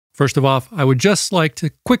First of all, I would just like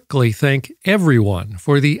to quickly thank everyone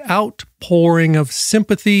for the outpouring of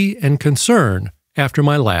sympathy and concern after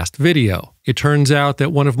my last video. It turns out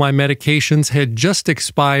that one of my medications had just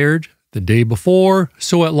expired the day before,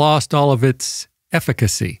 so it lost all of its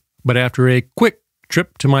efficacy. But after a quick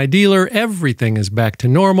trip to my dealer, everything is back to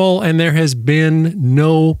normal and there has been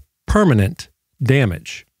no permanent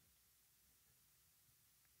damage.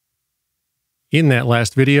 In that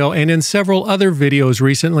last video and in several other videos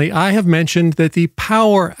recently, I have mentioned that the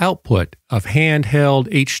power output of handheld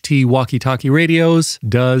HT walkie-talkie radios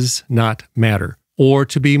does not matter. Or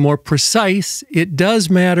to be more precise, it does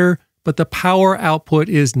matter, but the power output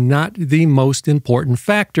is not the most important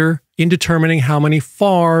factor in determining how many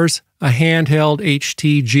FARs a handheld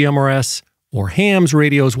HT GMRS or hams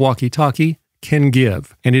radio's walkie-talkie can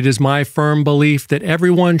give. And it is my firm belief that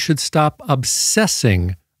everyone should stop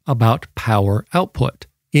obsessing about power output.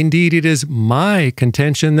 Indeed, it is my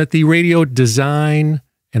contention that the radio design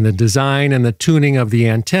and the tuning of the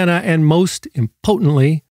antenna, and most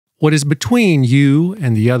importantly, what is between you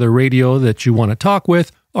and the other radio that you want to talk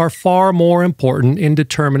with, are far more important in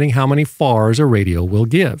determining how many FARs a radio will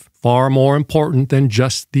give. Far more important than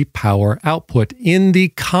just the power output in the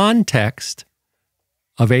context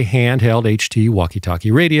of a handheld HT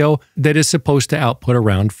walkie-talkie radio that is supposed to output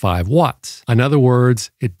around 5 watts. In other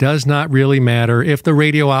words, it does not really matter if the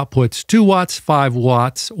radio outputs 2 watts, 5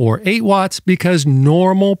 watts, or 8 watts, because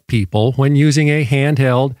normal people, when using a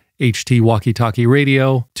handheld HT walkie-talkie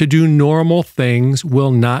radio to do normal things,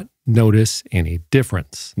 will not notice any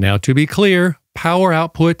difference. Now, to be clear, power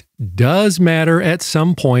output does matter at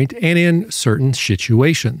some point and in certain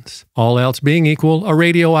situations. All else being equal, a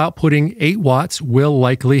radio outputting 8 watts will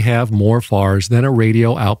likely have more FARs than a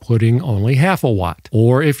radio outputting only half a watt.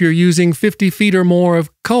 Or if you're using 50 feet or more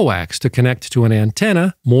of coax to connect to an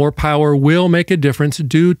antenna, more power will make a difference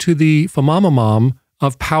due to the phenomena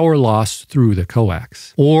of power loss through the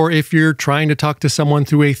coax. Or if you're trying to talk to someone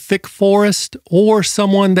through a thick forest or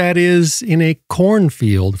someone that is in a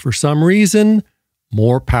cornfield for some reason,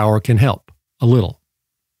 more power can help. A little.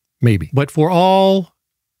 Maybe. But for all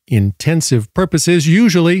intensive purposes,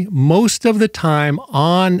 usually, most of the time,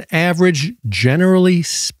 on average, generally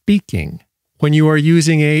speaking, when you are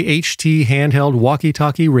using a HT handheld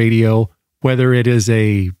walkie-talkie radio, whether it is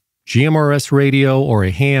a GMRS radio or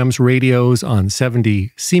a hams radios on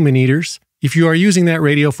 70 cm, if you are using that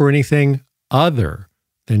radio for anything other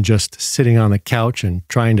than just sitting on the couch and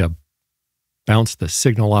trying to bounce the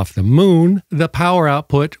signal off the moon, the power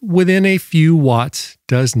output within a few watts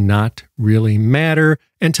does not really matter.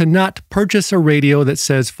 And to not purchase a radio that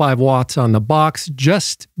says 5 watts on the box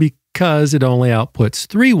just because it only outputs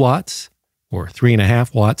 3 watts or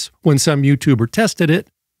 3.5 watts when some YouTuber tested it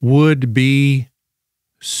would be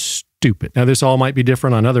stupid. Now, this all might be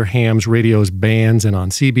different on other hams radios bands and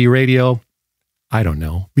on CB radio. I don't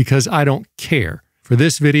know, because I don't care. For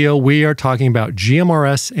this video, we are talking about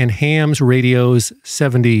GMRS and hams radios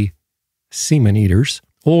 70 cm,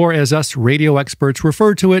 or as us radio experts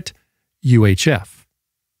refer to it, UHF.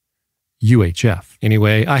 UHF.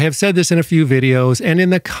 Anyway, I have said this in a few videos, and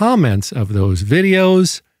in the comments of those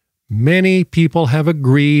videos, many people have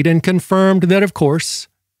agreed and confirmed that, of course,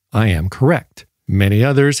 I am correct. Many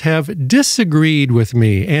others have disagreed with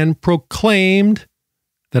me and proclaimed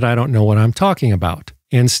that I don't know what I'm talking about.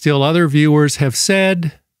 And still other viewers have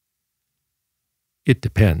said, it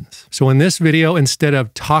depends. So in this video, instead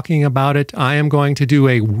of talking about it, I am going to do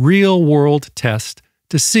a real-world test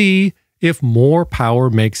to see if more power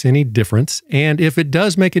makes any difference. And if it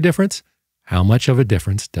does make a difference, how much of a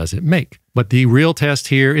difference does it make? But the real test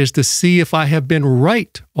here is to see if I have been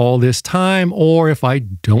right all this time or if I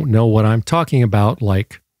don't know what I'm talking about,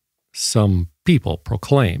 like some people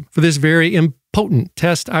proclaim. For this very potent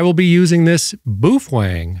test, I will be using this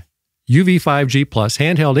Boofwang UV5G Plus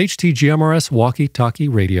handheld HT GMRS walkie-talkie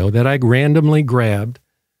radio that I randomly grabbed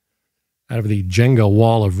out of the Jenga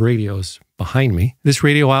wall of radios behind me. This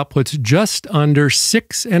radio outputs just under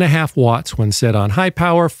 6.5 watts when set on high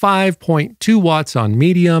power, 5.2 watts on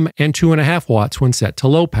medium, and 2.5 watts when set to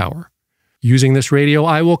low power. Using this radio,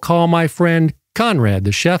 I will call my friend Conrad,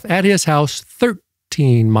 the chef, at his house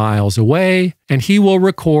 13 miles away, and he will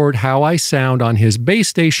record how I sound on his base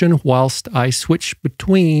station whilst I switch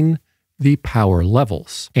between the power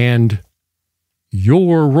levels. And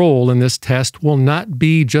your role in this test will not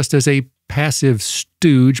be just as a passive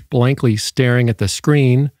stooge blankly staring at the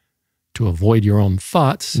screen to avoid your own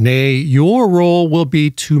thoughts. Nay, your role will be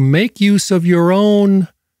to make use of your own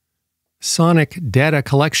sonic data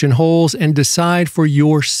collection holes and decide for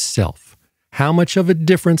yourself how much of a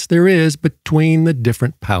difference there is between the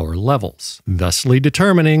different power levels, thusly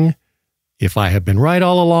determining if I have been right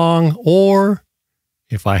all along or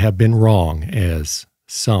if I have been wrong, as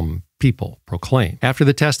some people proclaim. After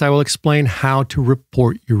the test, I will explain how to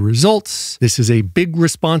report your results. This is a big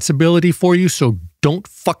responsibility for you, so don't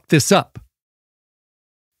fuck this up.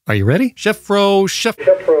 Are you ready? Chef Pro, Chef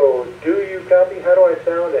Pro, do you copy? How do I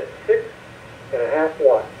sound at 6.5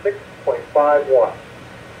 watts? 6.5 watts.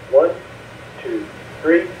 1, 2,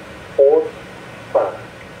 3, 4, 5.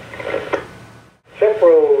 Chef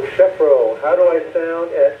Pro, how do I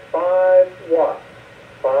sound at 5 watts?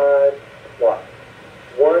 5 watts.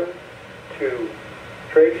 1, 2,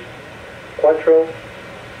 3, 4,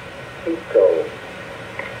 5.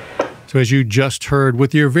 So as you just heard,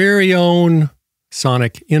 with your very own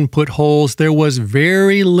sonic input holes, there was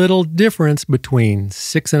very little difference between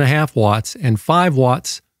 6.5 watts and 5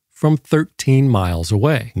 watts from 13 miles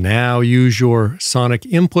away. Now use your sonic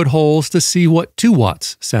input holes to see what 2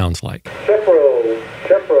 watts sounds like. Chef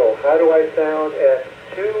Pro, how do I sound at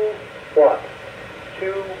 2 watts?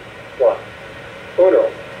 2 watts. 1,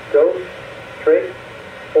 2, 3,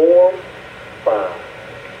 4, 5.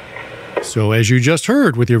 So as you just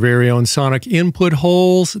heard, with your very own sonic input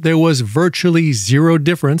holes, there was virtually zero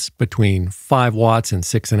difference between 5 watts and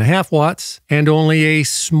 6.5 watts, and only a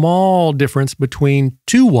small difference between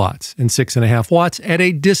 2 watts and 6.5 watts at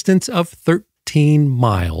a distance of 13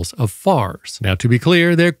 miles of FARS. Now, to be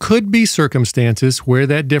clear, there could be circumstances where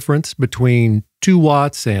that difference between 2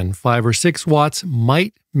 watts and 5 or 6 watts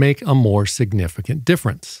might make a more significant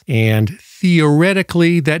difference. And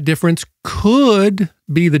theoretically, that difference could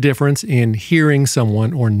be the difference in hearing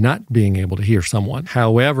someone or not being able to hear someone.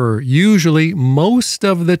 However, usually, most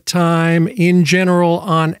of the time, in general,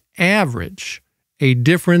 on average, a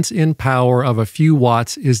difference in power of a few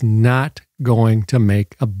watts is not going to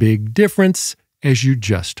make a big difference, as you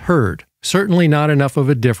just heard. Certainly not enough of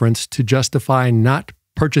a difference to justify not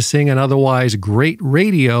purchasing an otherwise great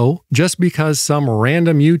radio just because some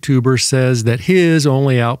random YouTuber says that his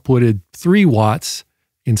only outputted 3 watts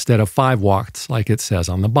instead of 5 watts like it says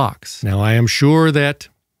on the box. Now, I am sure that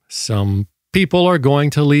some people are going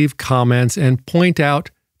to leave comments and point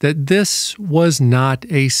out that this was not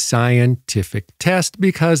a scientific test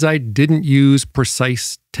because I didn't use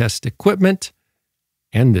precise test equipment,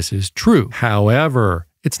 and this is true. However,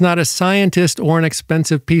 it's not a scientist or an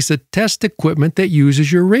expensive piece of test equipment that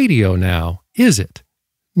uses your radio now, is it?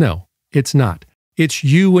 No, it's not. It's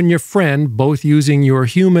you and your friend both using your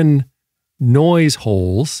human noise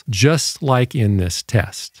holes, just like in this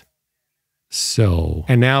test. So,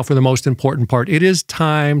 and now for the most important part, it is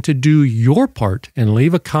time to do your part and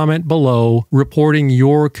leave a comment below reporting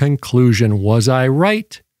your conclusion. Was I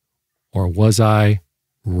right or was I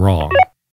wrong?